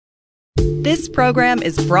This program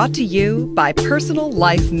is brought to you by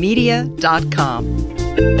PersonalLifeMedia.com.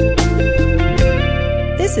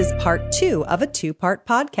 This is part 2 of a 2-part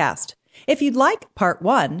podcast. If you'd like part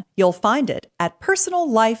 1, you'll find it at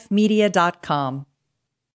PersonalLifeMedia.com.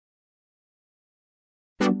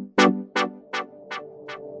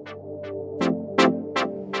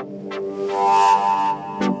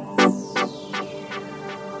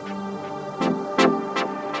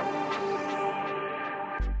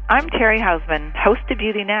 I'm Terry Hausman, host of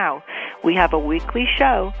Beauty Now. We have a weekly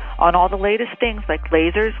show on all the latest things like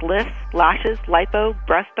lasers, lifts, lashes, lipo,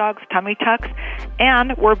 breast dogs, tummy tucks,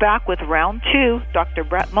 and we're back with round 2. Dr.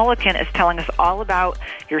 Brett Mulliken is telling us all about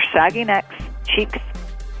your saggy necks, cheeks,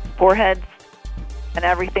 foreheads, and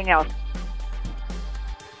everything else.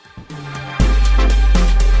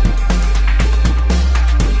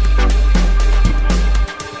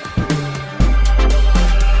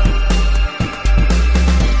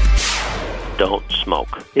 Don't smoke.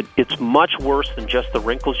 It's much worse than just the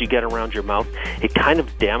wrinkles you get around your mouth. It kind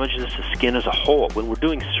of damages the skin as a whole. When we're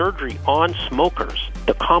doing surgery on smokers,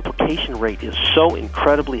 the complication rate is so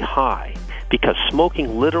incredibly high because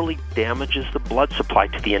smoking literally damages the blood supply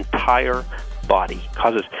to the entire body. It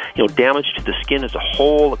causes damage to the skin as a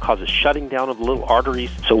whole. It causes shutting down of the little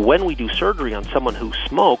arteries. So when we do surgery on someone who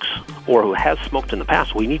smokes or who has smoked in the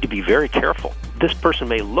past, we need to be very careful. This person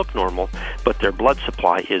may look normal, but their blood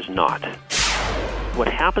supply is not. What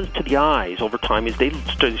happens to the eyes over time is they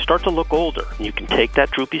start to look older, and you can take that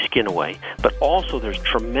droopy skin away, but also there's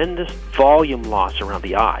tremendous volume loss around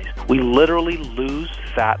the eyes. We literally lose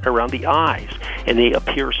fat around the eyes, and they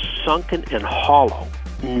appear sunken and hollow.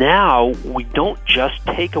 Now, we don't just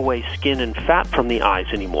take away skin and fat from the eyes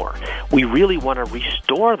anymore. We really want to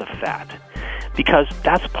restore the fat, because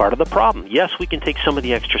that's part of the problem. Yes, we can take some of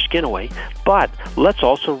the extra skin away, but let's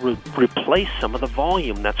also replace some of the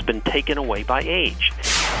volume that's been taken away by age.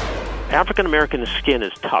 African American skin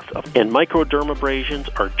is tough, and microdermabrasions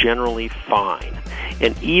are generally fine.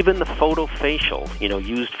 And even the photofacial,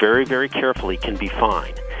 used very, very carefully, can be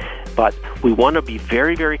fine. But we want to be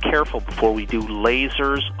very, very careful before we do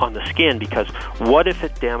lasers on the skin, because what if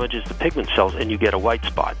it damages the pigment cells and you get a white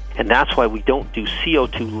spot? And that's why we don't do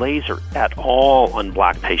CO2 laser at all on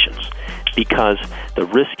black patients, because the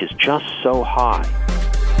risk is just so high.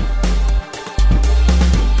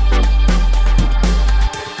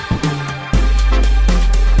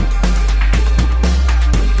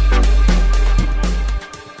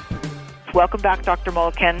 Welcome back, Dr.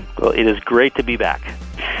 Mulliken. Well, it is great to be back.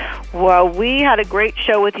 Well, we had a great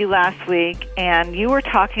show with you last week, and you were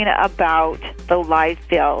talking about the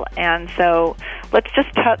LiveFill. And so let's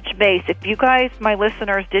just touch base. If you guys, my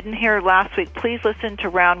listeners, didn't hear last week, please listen to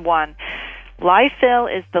round 1. LiveFill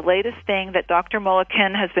is the latest thing that Dr.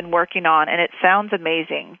 Mulliken has been working on, and it sounds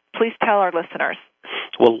amazing. Please tell our listeners.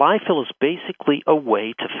 Well, LiveFill is basically a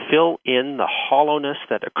way to fill in the hollowness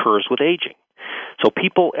that occurs with aging. So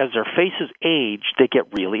people, as their faces age, they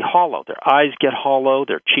get really hollow. Their eyes get hollow,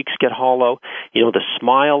 their cheeks get hollow, the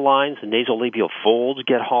smile lines, the nasolabial folds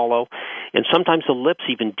get hollow, and sometimes the lips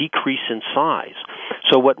even decrease in size.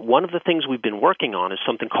 So one of the things we've been working on is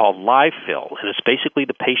something called LiveFill, and it's basically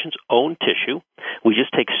the patient's own tissue. We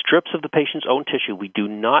just take strips of the patient's own tissue. We do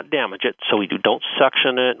not damage it, so we don't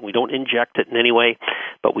suction it, we don't inject it in any way,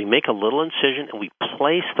 but we make a little incision and we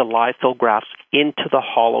place the LiveFill grafts into the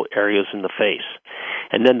hollow areas in the face.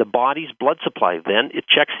 And then the body's blood supply, then it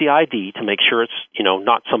checks the ID to make sure it's,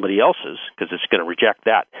 not somebody else's, because it's going to reject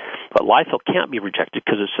that. But LiveFill can't be rejected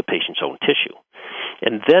because it's the patient's own tissue.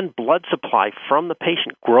 And then blood supply from the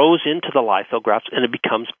patient grows into the LiveFill grafts, and it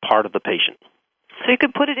becomes part of the patient. So you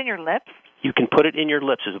can put it in your lips? You can put it in your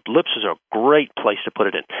lips. Lips is a great place to put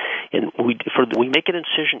it in. And we make an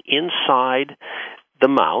incision inside the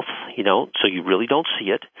mouth, so you really don't see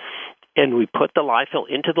it. And we put the LiveFill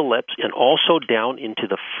into the lips and also down into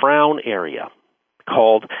the frown area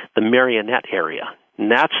called the marionette area.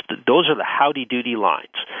 And those are the howdy-doody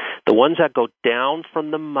lines, the ones that go down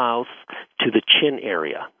from the mouth to the chin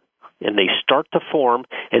area. And they start to form,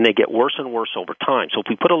 and they get worse and worse over time. So if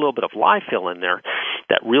we put a little bit of LiveFill in there,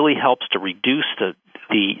 that really helps to reduce the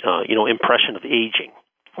impression of aging.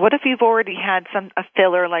 What if you've already had a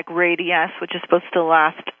filler like Radiesse, which is supposed to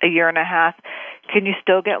last a year and a half? Can you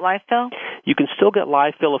still get LiveFill? You can still get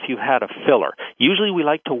LiveFill if you've had a filler. Usually we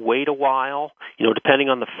like to wait a while, depending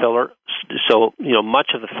on the filler. So,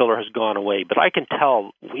 much of the filler has gone away. But I can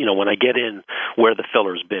tell, when I get in where the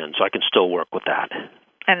filler's been, so I can still work with that.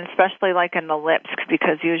 And especially like in the lips,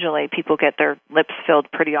 because usually people get their lips filled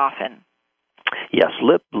pretty often. Yes,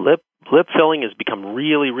 lip filling has become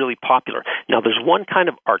really, really popular. Now, there's one kind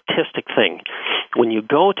of artistic thing when you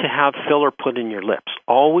go to have filler put in your lips,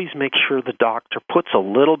 always make sure the doctor puts a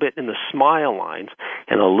little bit in the smile lines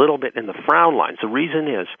and a little bit in the frown lines. The reason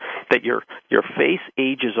is that your face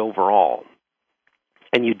ages overall,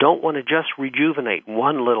 and you don't want to just rejuvenate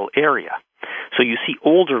one little area. So you see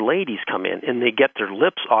older ladies come in, and they get their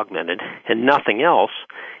lips augmented and nothing else,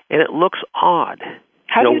 and it looks odd.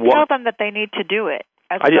 How do you tell them that they need to do it?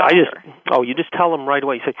 You just tell them right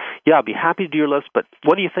away. You say, yeah, I'd be happy to do your lips, but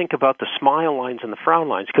what do you think about the smile lines and the frown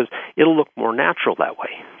lines? Because it'll look more natural that way.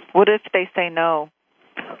 What if they say no?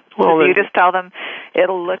 Well, do you just tell them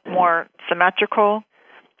it'll look more symmetrical?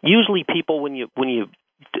 Usually people, when you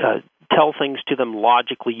tell things to them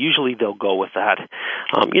logically, usually they'll go with that.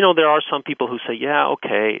 There are some people who say, yeah,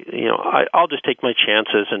 okay, I'll just take my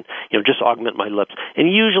chances and, just augment my lips.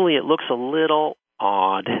 And usually it looks a little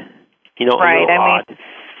odd. Right. I mean,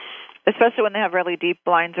 especially when they have really deep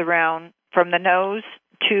lines around from the nose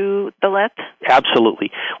to the lip.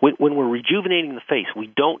 Absolutely. When we're rejuvenating the face,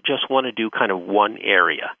 we don't just want to do kind of one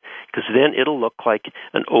area, because then it'll look like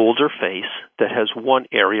an older face that has one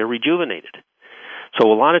area rejuvenated.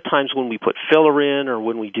 So a lot of times when we put filler in, or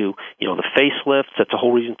when we do, the facelifts, that's the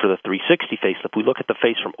whole reason for the 360 facelift. We look at the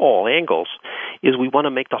face from all angles, is we want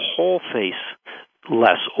to make the whole face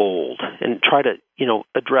less old and try to,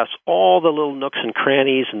 address all the little nooks and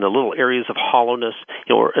crannies and the little areas of hollowness,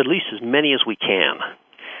 or at least as many as we can.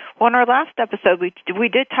 Well, in our last episode, we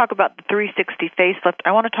did talk about the 360 facelift.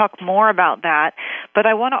 I want to talk more about that, but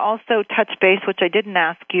I want to also touch base, which I didn't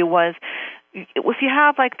ask you, was if you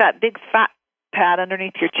have like that big fat pad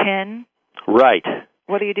underneath your chin. Right.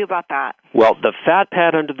 What do you do about that? Well, the fat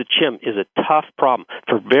pad under the chin is a tough problem.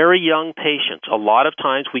 For very young patients, a lot of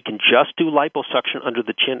times we can just do liposuction under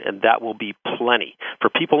the chin, and that will be plenty. For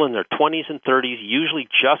people in their 20s and 30s, usually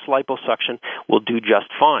just liposuction will do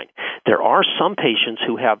just fine. There are some patients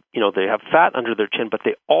who have, they have fat under their chin, but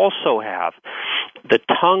they also have the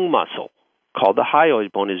tongue muscle, called the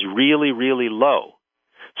hyoid bone, is really, really low.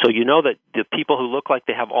 So you know that the people who look like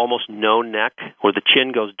they have almost no neck, or the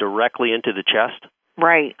chin goes directly into the chest?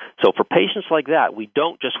 Right. So for patients like that, we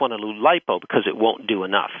don't just want to do lipo because it won't do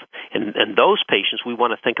enough. And those patients, we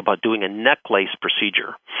want to think about doing a neck lace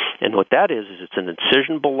procedure. And what that is it's an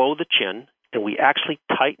incision below the chin, and we actually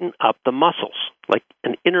tighten up the muscles, like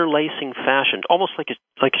an interlacing fashion, almost like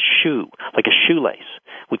a shoe, like a shoelace.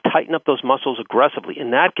 We tighten up those muscles aggressively,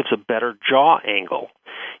 and that gives a better jaw angle.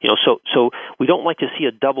 So we don't like to see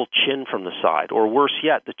a double chin from the side, or worse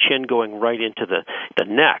yet, the chin going right into the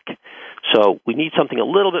neck. So we need something a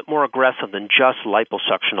little bit more aggressive than just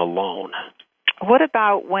liposuction alone. What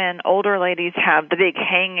about when older ladies have the big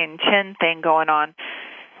hanging chin thing going on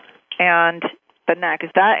and the neck?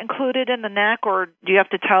 Is that included in the neck, or do you have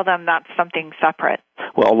to tell them that's something separate?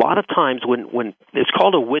 Well, a lot of times when it's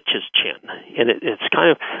called a witch's chin, and it's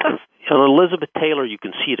kind of, on Elizabeth Taylor, you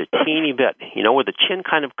can see it a teeny bit, where the chin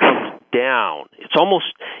kind of comes down. It's almost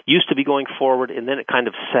used to be going forward, and then it kind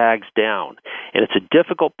of sags down. And it's a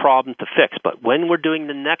difficult problem to fix. But when we're doing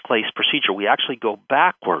the neck lace procedure, we actually go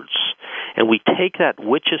backwards, and we take that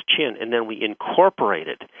witch's chin, and then we incorporate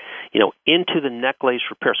it, into the neck lace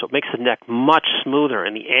repair. So it makes the neck much smoother,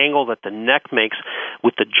 and the angle that the neck makes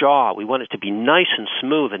with the jaw, we want it to be nice and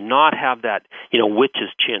smooth and not have that,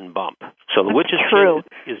 witch's chin bump. So the witch's chin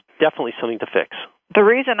is definitely something to fix. The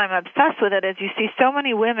reason I'm obsessed with it is you see so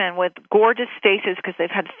many women with gorgeous faces because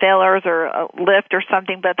they've had fillers or a lift or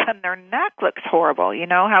something, but then their neck looks horrible. You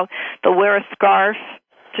know, how they'll wear a scarf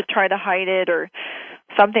to try to hide it or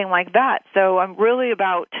something like that. So I'm really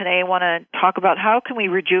today I want to talk about how can we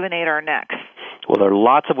rejuvenate our necks. Well, there are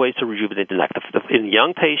lots of ways to rejuvenate the neck. In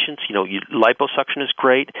young patients, liposuction is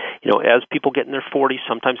great. As people get in their 40s,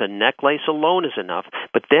 sometimes a neck lace alone is enough.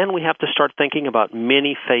 But then we have to start thinking about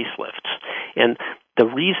mini facelifts. And the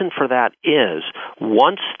reason for that is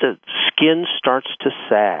once the skin starts to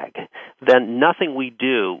sag, then nothing we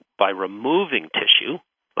do by removing tissue,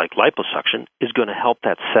 like liposuction, is going to help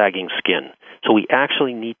that sagging skin. So we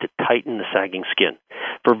actually need to tighten the sagging skin.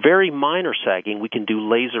 For very minor sagging, we can do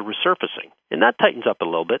laser resurfacing, and that tightens up a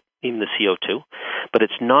little bit, even the CO2, but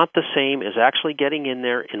it's not the same as actually getting in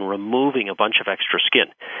there and removing a bunch of extra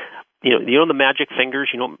skin. You know the magic fingers?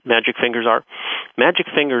 You know what magic fingers are? Magic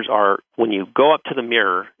fingers are when you go up to the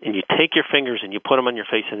mirror and you take your fingers and you put them on your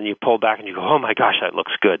face and then you pull back and you go, oh my gosh, that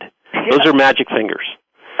looks good. Yeah. Those are magic fingers.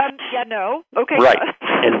 Okay. Right.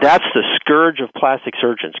 And that's the scourge of plastic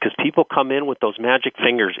surgeons, because people come in with those magic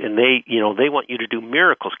fingers and they want you to do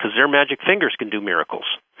miracles because their magic fingers can do miracles.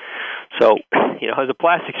 So, as a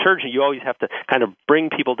plastic surgeon, you always have to kind of bring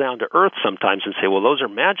people down to earth sometimes and say, well, those are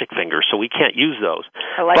magic fingers, so we can't use those.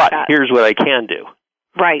 I like but that. Here's what I can do.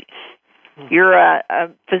 Right. You're a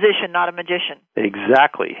physician, not a magician.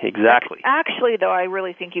 Exactly. Actually, though, I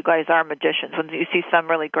really think you guys are magicians when you see some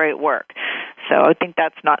really great work. So I think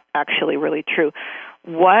that's not actually really true.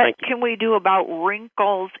 What can we do about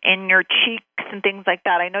wrinkles in your cheeks and things like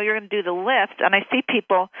that? I know you're going to do the lift, and I see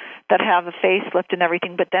people that have a facelift and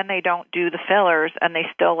everything, but then they don't do the fillers, and they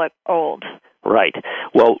still look old. Right.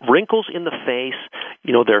 Well, wrinkles in the face,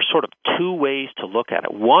 there are sort of two ways to look at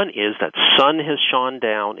it. One is that sun has shone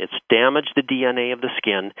down, it's damaged the DNA of the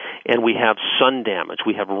skin, and we have sun damage.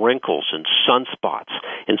 We have wrinkles and sunspots,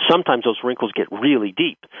 and sometimes those wrinkles get really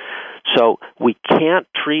deep. So we can't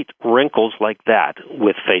treat wrinkles like that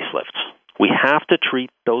with facelifts. We have to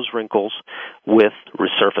treat those wrinkles with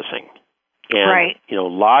resurfacing. And,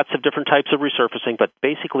 lots of different types of resurfacing, but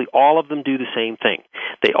basically all of them do the same thing.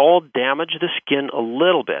 They all damage the skin a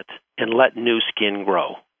little bit and let new skin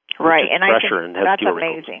grow. Right, and I think that's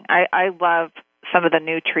amazing. I love some of the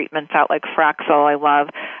new treatments out, like Fraxel. I love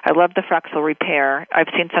the Fraxel Repair. I've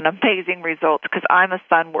seen some amazing results because I'm a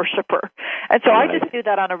sun worshiper. And so I just do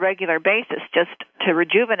that on a regular basis just to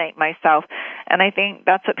rejuvenate myself. And I think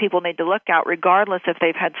that's what people need to look at, regardless if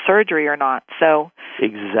they've had surgery or not. So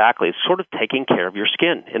exactly. It's sort of taking care of your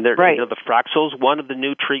skin. And the Fraxel is one of the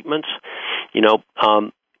new treatments.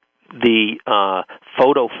 The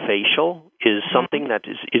photofacial is something that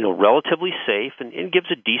is, relatively safe and gives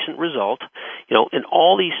a decent result, and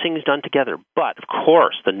all these things done together. But, of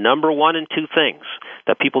course, the number one and two things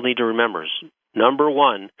that people need to remember is, number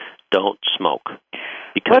one, don't smoke.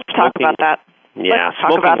 Because let's talk about that. Yeah,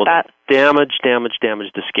 smoking will damage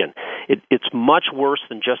the skin. It's much worse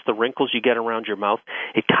than just the wrinkles you get around your mouth.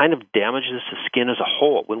 It kind of damages the skin as a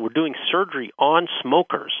whole. When we're doing surgery on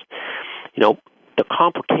smokers, the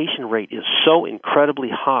complication rate is so incredibly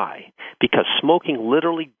high because smoking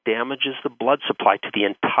literally damages the blood supply to the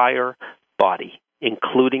entire body,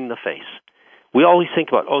 including the face. We always think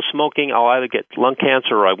about, smoking, I'll either get lung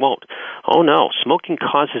cancer or I won't. Oh, no, smoking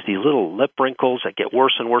causes these little lip wrinkles that get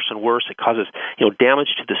worse and worse and worse. It causes,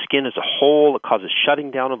 damage to the skin as a whole. It causes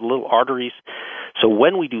shutting down of the little arteries. So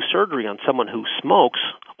when we do surgery on someone who smokes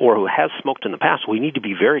or who has smoked in the past, we need to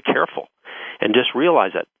be very careful and just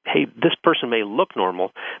realize that, hey, this person may look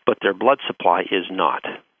normal, but their blood supply is not.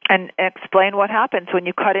 And explain what happens when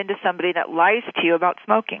you cut into somebody that lies to you about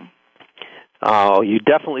smoking. Oh, you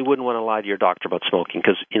definitely wouldn't want to lie to your doctor about smoking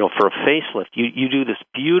because, for a facelift, you do this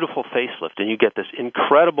beautiful facelift and you get this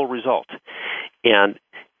incredible result. And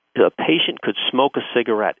the patient could smoke a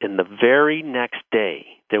cigarette and the very next day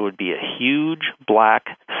there would be a huge black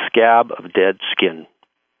scab of dead skin.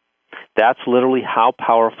 That's literally how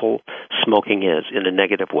powerful smoking is in a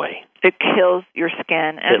negative way. It kills your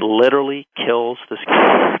skin. It literally kills the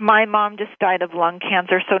skin. My mom just died of lung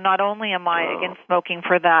cancer, so not only am I against smoking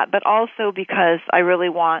for that, but also because I really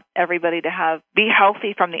want everybody to be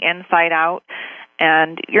healthy from the inside out.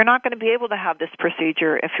 And you're not going to be able to have this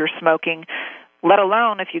procedure if you're smoking, let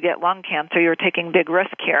alone if you get lung cancer. You're taking big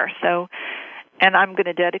risk here. And I'm going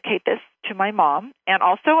to dedicate this to my mom. And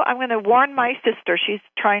also, I'm going to warn my sister. She's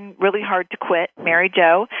trying really hard to quit, Mary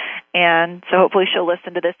Jo. And so hopefully she'll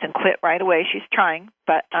listen to this and quit right away. She's trying,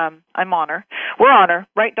 but I'm on her. We're on her.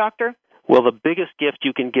 Right, doctor? Well, the biggest gift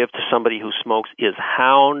you can give to somebody who smokes is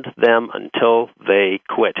hound them until they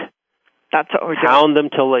quit. That's what we're doing. Hound them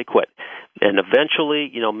till they quit. And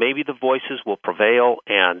eventually, maybe the voices will prevail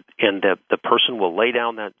and the person will lay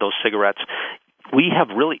down those cigarettes. We have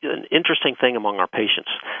really an interesting thing among our patients.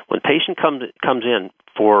 When a patient comes in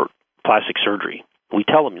for plastic surgery, we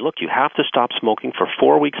tell them, look, you have to stop smoking for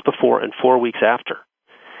 4 weeks before and 4 weeks after.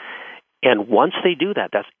 And once they do that,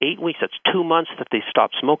 that's 8 weeks, that's 2 months that they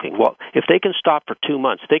stop smoking. Well, if they can stop for 2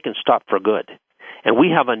 months, they can stop for good. And we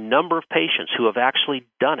have a number of patients who have actually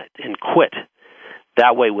done it and quit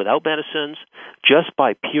that way without medicines, just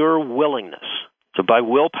by pure willingness. So by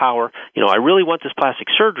willpower, I really want this plastic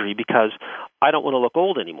surgery because I don't want to look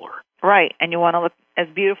old anymore. Right, and you want to look as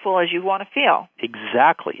beautiful as you want to feel.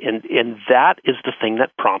 Exactly, and that is the thing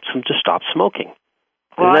that prompts them to stop smoking.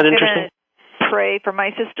 Well, Isn't that interesting? Pray for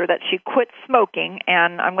my sister that she quits smoking,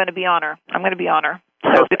 and I'm going to be on her.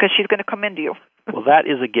 So, because she's going to come into you. Well, that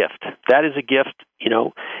is a gift. That is a gift.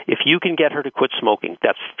 If you can get her to quit smoking,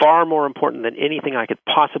 that's far more important than anything I could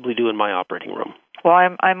possibly do in my operating room. Well,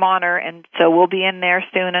 I'm on her, and so we'll be in there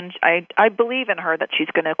soon, and I believe in her that she's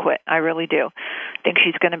going to quit. I really do. I think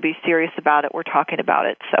she's going to be serious about it. We're talking about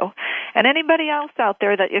it. So, and anybody else out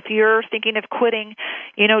there that if you're thinking of quitting,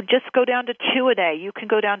 just go down to 2 a day. You can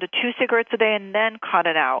go down to 2 cigarettes a day and then cut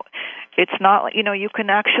it out. It's not, you can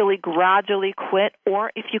actually gradually quit,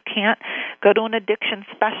 or if you can't, go to an addiction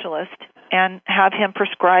specialist and have him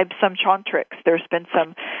prescribe some Chontrix. There's been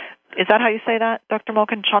some Is that how you say that, Dr.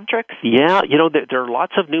 Mulliken? Chontrix? Yeah, there are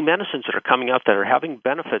lots of new medicines that are coming out that are having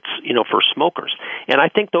benefits, for smokers. And I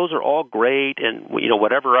think those are all great, and,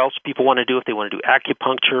 whatever else people want to do, if they want to do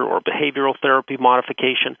acupuncture or behavioral therapy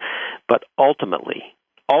modification. But ultimately,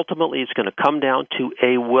 it's going to come down to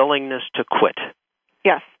a willingness to quit.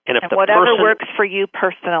 Yes. And whatever works for you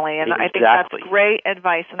personally. And exactly. I think that's great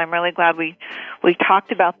advice, and I'm really glad we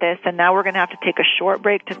talked about this. And now we're going to have to take a short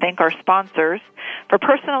break to thank our sponsors. For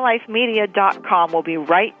PersonalLifeMedia.com, we'll be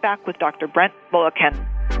right back with Dr. Brent Mulliken.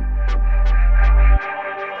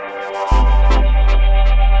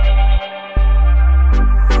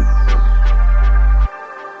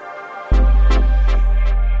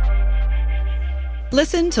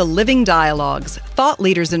 Listen to Living Dialogues, thought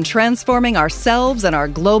leaders in transforming ourselves and our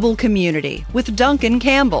global community, with Duncan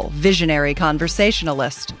Campbell, visionary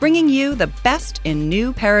conversationalist, bringing you the best in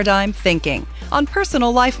new paradigm thinking on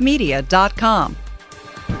PersonalLifeMedia.com.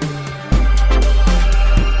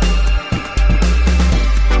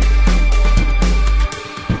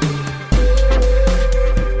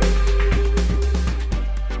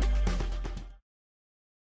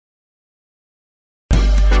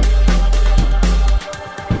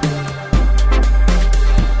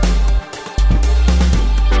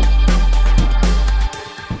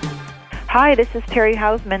 Hi, this is Terry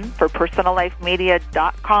Hausman for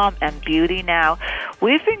PersonalLifeMedia.com and Beauty Now.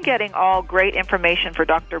 We've been getting all great information for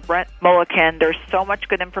Dr. Brent Mulliken. There's so much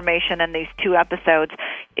good information in these 2 episodes.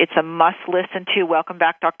 It's a must-listen to. Welcome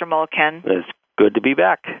back, Dr. Mulliken. It's good to be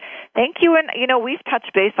back. Thank you. And, we've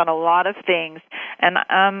touched base on a lot of things. And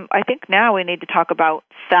I think now we need to talk about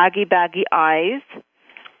saggy, baggy eyes,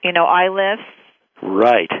 eye lifts.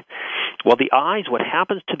 Right. Well, the eyes, what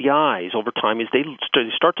happens to the eyes over time is they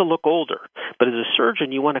start to look older. But as a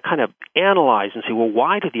surgeon, you want to kind of analyze and say, well,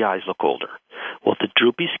 why do the eyes look older? Well, the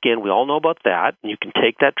droopy skin, we all know about that, and you can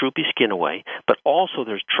take that droopy skin away. But also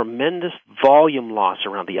there's tremendous volume loss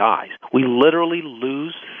around the eyes. We literally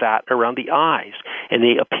lose fat around the eyes, and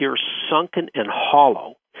they appear sunken and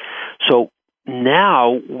hollow. So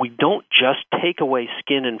now we don't just take away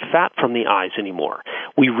skin and fat from the eyes anymore.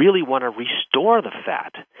 We really want to restore the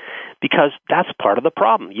fat, because that's part of the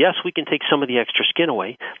problem. Yes, we can take some of the extra skin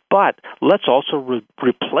away, but let's also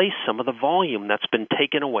replace some of the volume that's been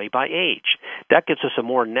taken away by age. That gives us a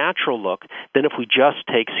more natural look than if we just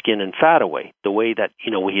take skin and fat away, the way that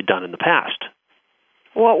we had done in the past.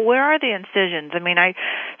 Well, where are the incisions? I mean,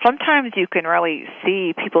 sometimes you can really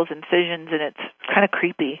see people's incisions, and it's kind of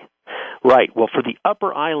creepy. Right. Well, for the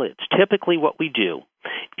upper eyelids, typically what we do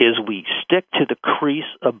is we stick to the crease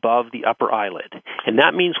above the upper eyelid. And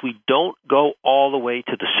that means we don't go all the way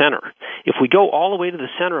to the center. If we go all the way to the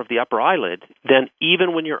center of the upper eyelid, then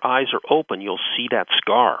even when your eyes are open, you'll see that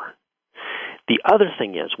scar. The other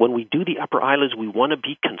thing is, when we do the upper eyelids, we want to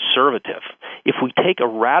be conservative. If we take a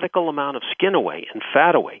radical amount of skin away and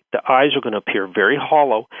fat away, the eyes are going to appear very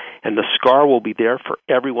hollow, and the scar will be there for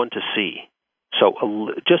everyone to see. So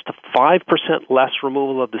just a 5% less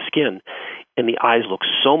removal of the skin, and the eyes look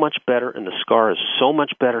so much better, and the scar is so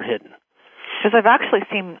much better hidden. Because I've actually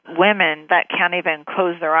seen women that can't even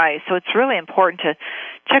close their eyes. So it's really important to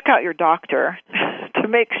check out your doctor to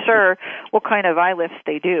make sure what kind of eye lifts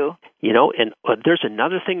they do. And there's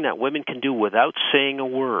another thing that women can do without saying a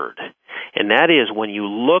word, and that is when you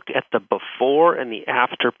look at the before and the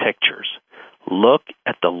after pictures, look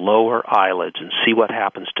at the lower eyelids and see what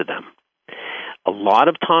happens to them. A lot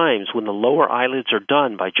of times when the lower eyelids are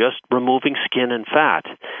done by just removing skin and fat,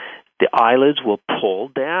 the eyelids will pull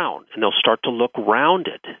down and they'll start to look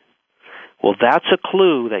rounded. Well, that's a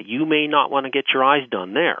clue that you may not want to get your eyes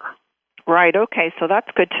done there. Right, okay, so that's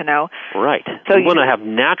good to know. Right. So we want to have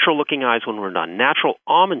natural-looking eyes when we're done, natural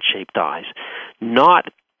almond-shaped eyes, not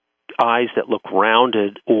eyes that look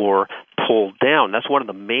rounded or pulled down. That's one of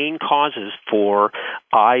the main causes for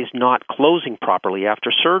eyes not closing properly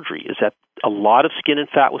after surgery, is that a lot of skin and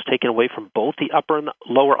fat was taken away from both the upper and the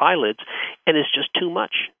lower eyelids, and it's just too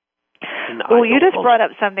much. Well, you just brought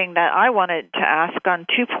up something that I wanted to ask on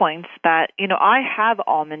 2 points. That, I have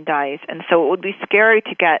almond eyes, and so it would be scary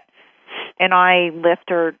to get an eye lift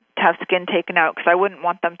or to have skin taken out, because I wouldn't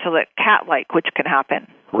want them to look cat-like, which can happen.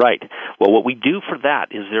 Right. Well, what we do for that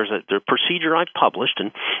is there's a procedure I've published,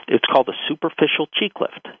 and it's called a superficial cheek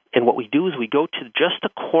lift. And what we do is we go to just the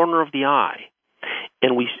corner of the eye,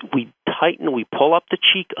 and we tighten, we pull up the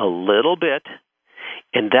cheek a little bit,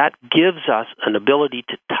 and that gives us an ability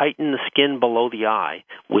to tighten the skin below the eye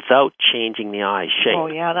without changing the eye shape. Oh,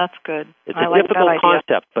 yeah, that's good. It's a difficult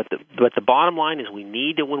concept, but the bottom line is we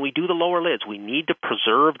need to, when we do the lower lids, we need to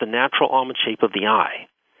preserve the natural almond shape of the eye.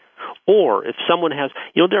 Or if someone has,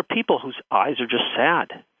 there are people whose eyes are just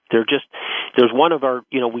sad. There's one of our,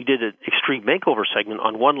 we did an extreme makeover segment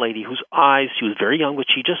on one lady whose eyes, she was very young, but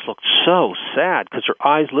she just looked so sad because her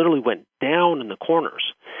eyes literally went down in the corners.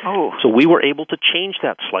 Oh. So we were able to change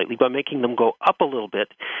that slightly by making them go up a little bit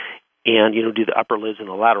and, do the upper lids and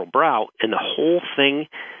the lateral brow, and the whole thing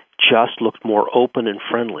just looked more open and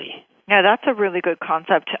friendly. Yeah, that's a really good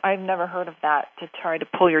concept. I've never heard of that, to try to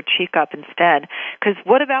pull your cheek up instead. Because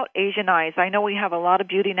what about Asian eyes? I know we have a lot of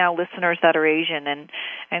Beauty Now listeners that are Asian,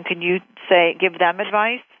 and can you give them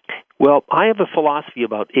advice? Well, I have a philosophy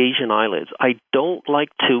about Asian eyelids. I don't like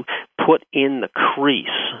to put in the crease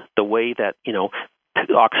the way that,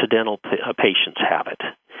 Occidental patients have it,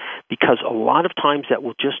 because a lot of times that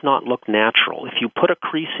will just not look natural. If you put a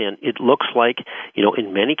crease in, it looks like,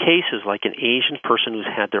 in many cases, like an Asian person who's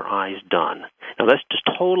had their eyes done. Now, that's just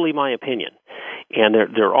totally my opinion. And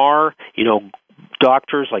there are,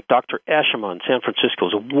 doctors like Dr. Eshima in San Francisco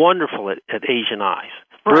is wonderful at Asian eyes.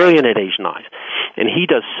 Brilliant at Asian eyes. And he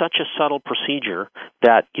does such a subtle procedure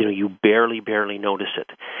that, you barely notice it.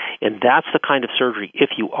 And that's the kind of surgery,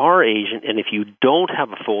 if you are Asian and if you don't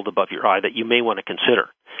have a fold above your eye, that you may want to consider.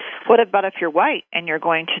 What about if you're white and you're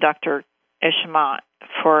going to Dr. Eshima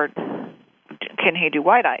can he do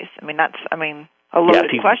white eyes? That's a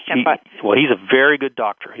loaded question. Well, he's a very good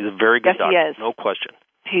doctor. He's a very good doctor. Yes, he is. No question.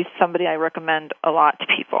 He's somebody I recommend a lot to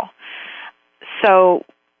people. So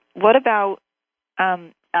what about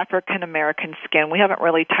African American skin? We haven't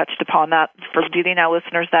really touched upon that for Beauty Now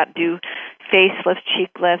listeners that do facelifts,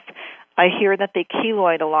 cheek lifts. I hear that they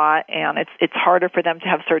keloid a lot, and it's harder for them to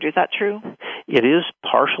have surgery. Is that true? It is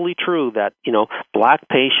partially true that, black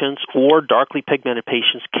patients or darkly pigmented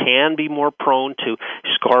patients can be more prone to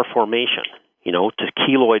scar formation, to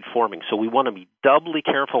keloid forming. So we want to be doubly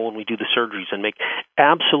careful when we do the surgeries and make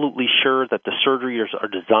absolutely sure that the surgeries are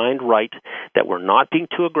designed right, that we're not being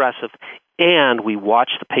too aggressive, and we watch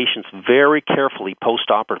the patients very carefully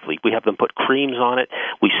post-operatively. We have them put creams on it.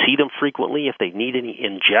 We see them frequently. If they need any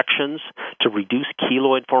injections to reduce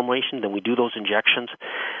keloid formation, then we do those injections.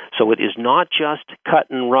 So it is not just cut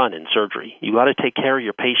and run in surgery. You got to take care of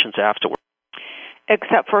your patients afterwards.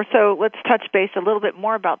 So let's touch base a little bit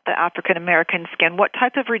more about the African American skin. What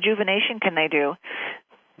type of rejuvenation can they do?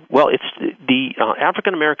 Well, it's the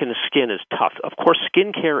African American skin is tough. Of course,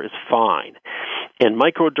 skin care is fine, and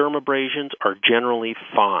microdermabrasions are generally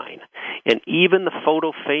fine, and even the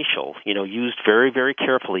photofacial, used very, very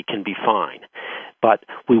carefully, can be fine. But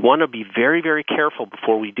we want to be very, very careful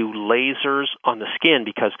before we do lasers on the skin,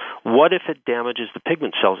 because what if it damages the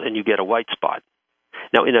pigment cells and you get a white spot?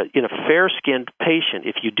 Now, in a fair-skinned patient,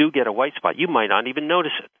 if you do get a white spot, you might not even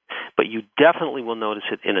notice it, but you definitely will notice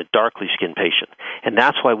it in a darkly skinned patient. And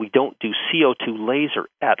that's why we don't do CO2 laser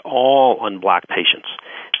at all on black patients,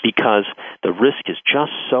 because the risk is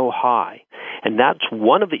just so high. And that's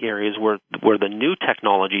one of the areas where the new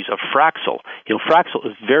technologies of Fraxel, Fraxel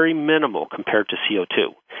is very minimal compared to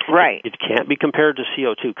CO2. Right. It can't be compared to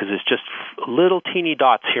CO2 because it's just little teeny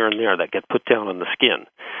dots here and there that get put down on the skin.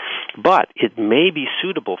 But it may be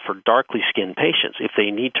suitable for darkly skinned patients if they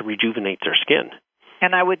need to rejuvenate their skin.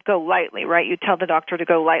 And I would go lightly, right? You tell the doctor to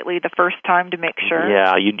go lightly the first time to make sure?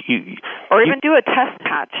 Yeah. Or even do a test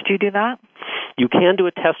patch. Do you do that? You can do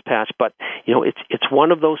a test patch, but it's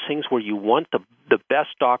one of those things where you want the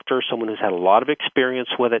best doctor, someone who's had a lot of experience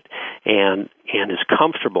with it and is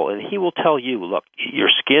comfortable. And he will tell you, look, your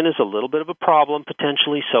skin is a little bit of a problem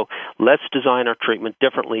potentially, so let's design our treatment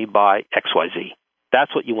differently by XYZ.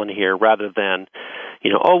 That's what you want to hear, rather than,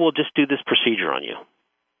 we'll just do this procedure on you.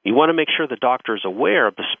 You want to make sure the doctor is aware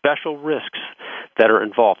of the special risks that are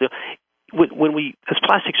involved. When we, as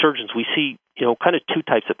plastic surgeons, we see, kind of two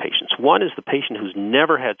types of patients. One is the patient who's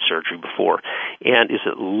never had surgery before and is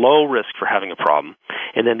at low risk for having a problem.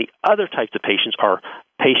 And then the other types of patients are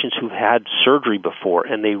patients who've had surgery before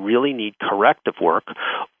and they really need corrective work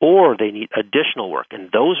or they need additional work.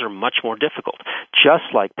 And those are much more difficult.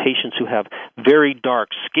 Just like patients who have very dark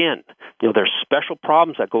skin, there's special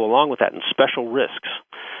problems that go along with that and special risks.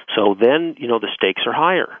 So then, the stakes are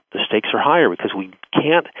higher. The stakes are higher because we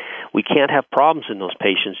can't have problems in those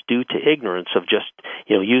patients due to ignorance of just,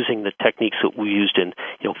 using the techniques that we used in,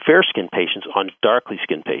 fair-skinned patients on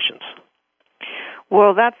darkly-skinned patients.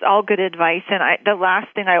 Well, that's all good advice. And the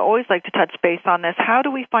last thing I always like to touch base on this, how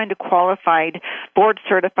do we find a qualified,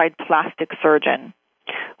 board-certified plastic surgeon?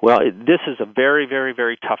 Well, this is a very, very,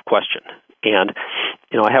 very tough question. And,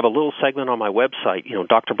 I have a little segment on my website,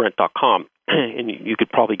 drbrent.com, and you could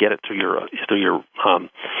probably get it through your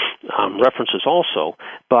references also.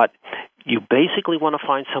 But, You basically want to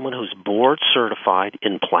find someone who's board certified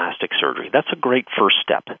in plastic surgery. That's a great first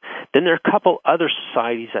step. Then there are a couple other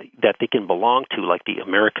societies that they can belong to, like the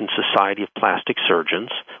American Society of Plastic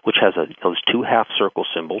Surgeons, which has those two half-circle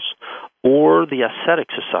symbols, or the Ascetic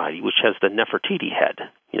Society, which has the Nefertiti head,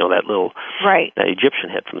 that little that Egyptian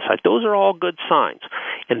head from the side. Those are all good signs,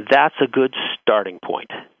 and that's a good starting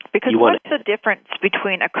point. Because what's the difference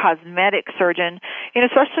between a cosmetic surgeon,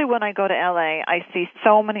 especially when I go to LA, I see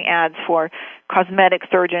so many ads for cosmetic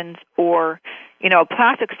surgeons or, a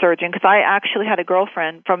plastic surgeon, because I actually had a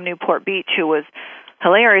girlfriend from Newport Beach who was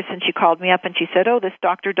hilarious, and she called me up and she said, this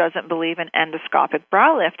doctor doesn't believe in endoscopic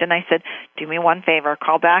brow lift. And I said, do me one favor,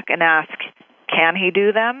 call back and ask, can he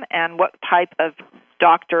do them, and what type of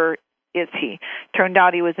doctor is he? Turned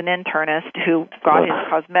out he was an internist who got his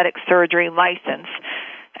cosmetic surgery license.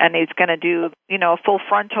 And he's going to do, a full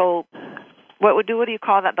frontal, what do you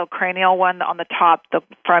call that, the cranial one on the top,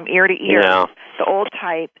 from ear to ear, the old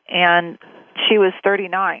type, and she was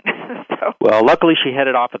 39. Well, luckily she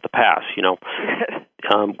headed off at the pass,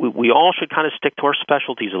 we all should kind of stick to our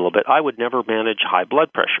specialties a little bit. I would never manage high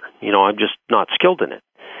blood pressure. I'm just not skilled in it.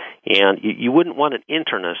 And you wouldn't want an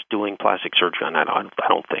internist doing plastic surgery on that, I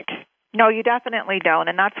don't think. No, you definitely don't,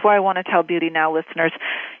 and that's why I want to tell Beauty Now listeners,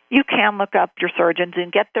 you can look up your surgeons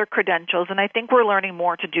and get their credentials, and I think we're learning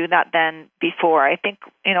more to do that than before. I think,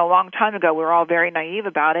 a long time ago we were all very naive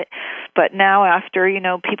about it, but now after,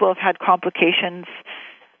 people have had complications,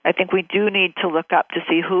 I think we do need to look up to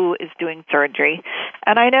see who is doing surgery.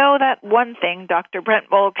 And I know that one thing, Dr. Brent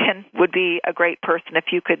Mulliken would be a great person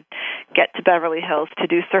if you could get to Beverly Hills to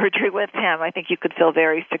do surgery with him. I think you could feel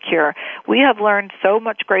very secure. We have learned so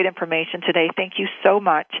much great information today. Thank you so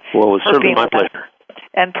much. Well, it was certainly my pleasure.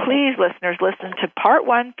 And please, listeners, listen to Part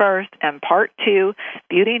 1 first and Part 2,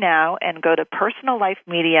 Beauty Now, and go to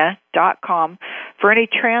personallifemedia.com for any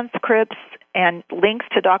transcripts and links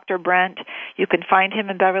to Dr. Brent. You can find him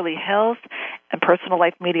in Beverly Hills and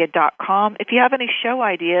personallifemedia.com. If you have any show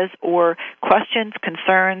ideas or questions,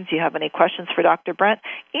 concerns, you have any questions for Dr. Brent,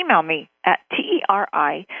 email me at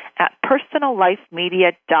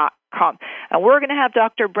TERI@personallifemedia.com. And we're going to have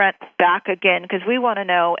Dr. Brent back again because we want to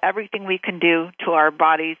know everything we can do to our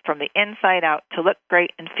bodies from the inside out to look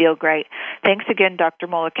great and feel great. Thanks again, Dr.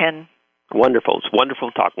 Mulliken. Wonderful. It's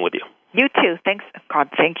wonderful talking with you. You too. Thanks. God,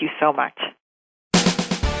 thank you so much.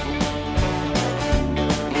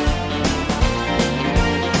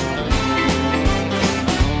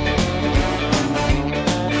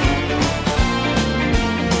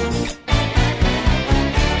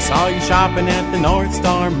 Saw you shopping at the North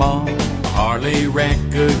Star Mall. I hardly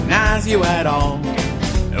recognize you at all.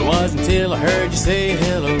 It wasn't until I heard you say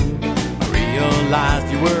hello I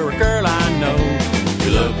realized you were a girl I know.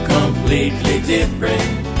 You look completely different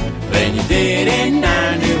than you did in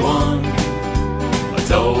 91. A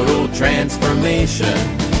total transformation.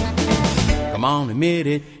 Come on, admit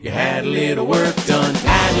it, you had a little work done.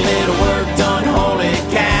 Had a little work done, holy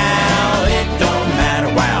cow. It don't matter,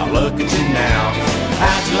 wow, look at you now.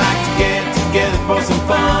 How'd you like to get together for some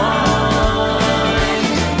fun?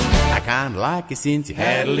 I kinda like it since you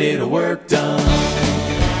had a little work done.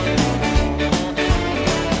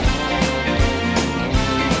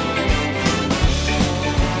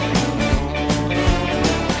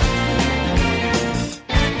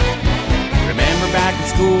 Remember back in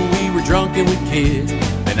school we were drunken with kids,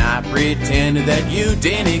 and I pretended that you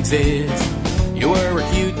didn't exist. You were a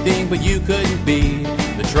cute thing, but you couldn't be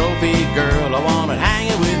the trophy girl I wanted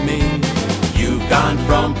hanging with me. You've gone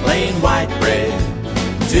from plain white bread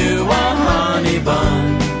to a honey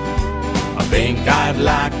bun. I think I'd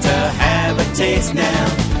like to have a taste now,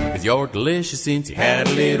 'cause you're delicious since you had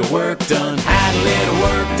a little work done. Had a little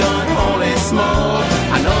work done, holy smoke.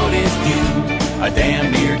 I noticed you a damn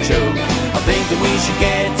near choke. I think that we should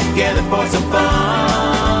get together for some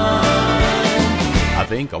fun. I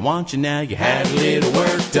think I want you now, you had a little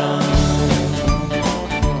work done.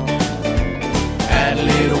 Had a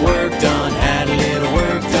little work done, had a little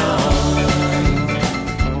work done.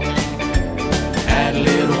 Had a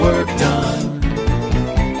little work done.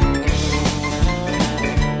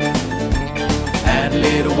 Had a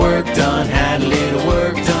little work done, had a little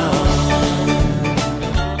work done.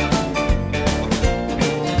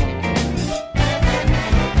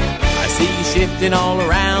 I see you shifting all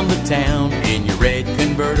around the town in your red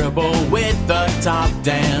convertible with the top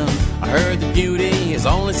down. I heard the beauty is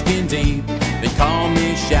only skin deep. They call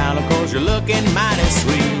me shallow 'cause you're looking mighty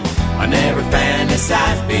sweet. I never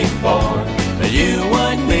fantasized before that you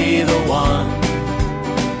would be the one,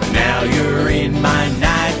 but now you're in my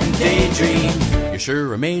night and daydream. You're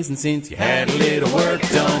sure amazing since you had a little work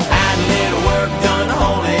done. Had a little work done,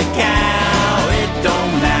 holy cow. It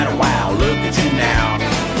don't matter, wow, look at you now.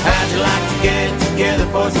 How'd you like to get together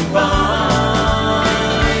for some fun?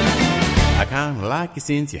 I kinda like you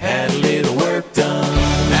since you had a little work done.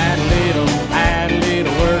 Had a little work done. Had a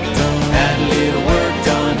little work done. Had a little work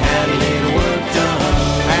done. Had a little work done.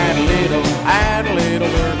 Had a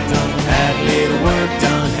little work done. Had a little work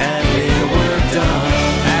done. Had a little work done.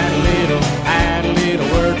 Had a little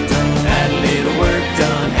work done. Had a little work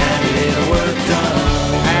done. Had a little work done.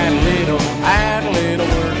 Had a little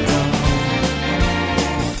work done.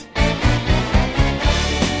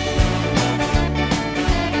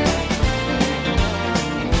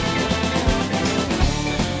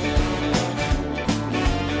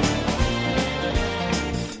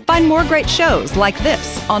 Find more great shows like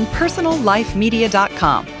this on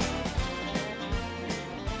PersonalLifeMedia.com.